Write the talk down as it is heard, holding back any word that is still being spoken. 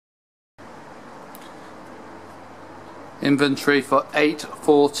Inventory for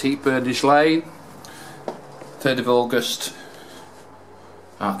 840 Burnage Lane, 3rd of August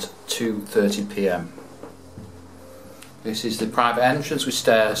at 2:30 PM. This is the private entrance with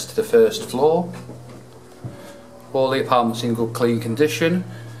stairs to the 1st floor. All the apartments in good clean condition.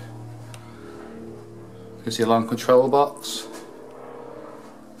 There's the alarm control box,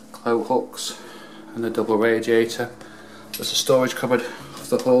 cloak hooks and a double radiator. There's a storage cupboard off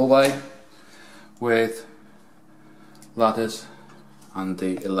the hallway with ladders and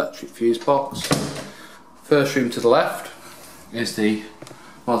the electric fuse box. First room to the left is the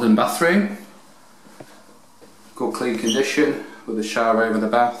modern bathroom. Good clean condition with a shower over the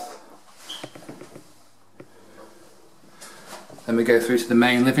bath. Then we go through to the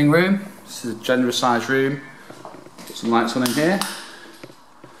main living room. This is a generous sized room. Put some lights on in here.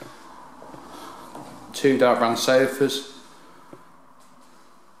 2 dark brown sofas.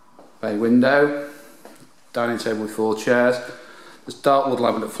 Bay window. Dining table with 4 chairs. There's dark wood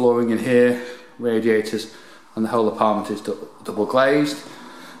laminate flooring in here, radiators, and the whole apartment is double glazed.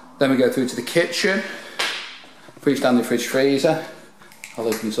 Then we go through to the kitchen. Freestanding fridge freezer. I'll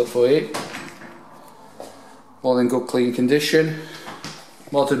open this up for you. All in good clean condition.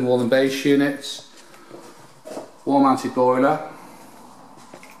 Modern wall and base units. Wall mounted boiler.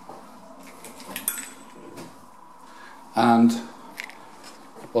 And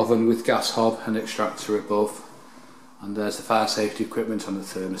oven with gas hob and extractor above, and there's the fire safety equipment on the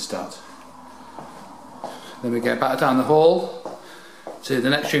thermostat. Then we get back down the hall to the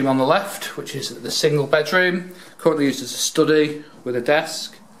next room on the left, which is the single bedroom, currently used as a study with a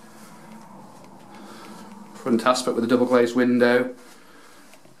desk. Front aspect with a double glazed window,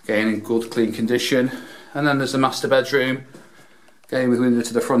 again in good clean condition. And then there's the master bedroom, again with window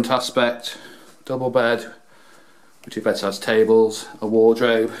to the front aspect, double bed, with 2 bedside tables, a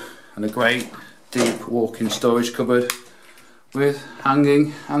wardrobe and a great deep walk-in storage cupboard with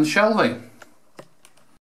hanging and shelving.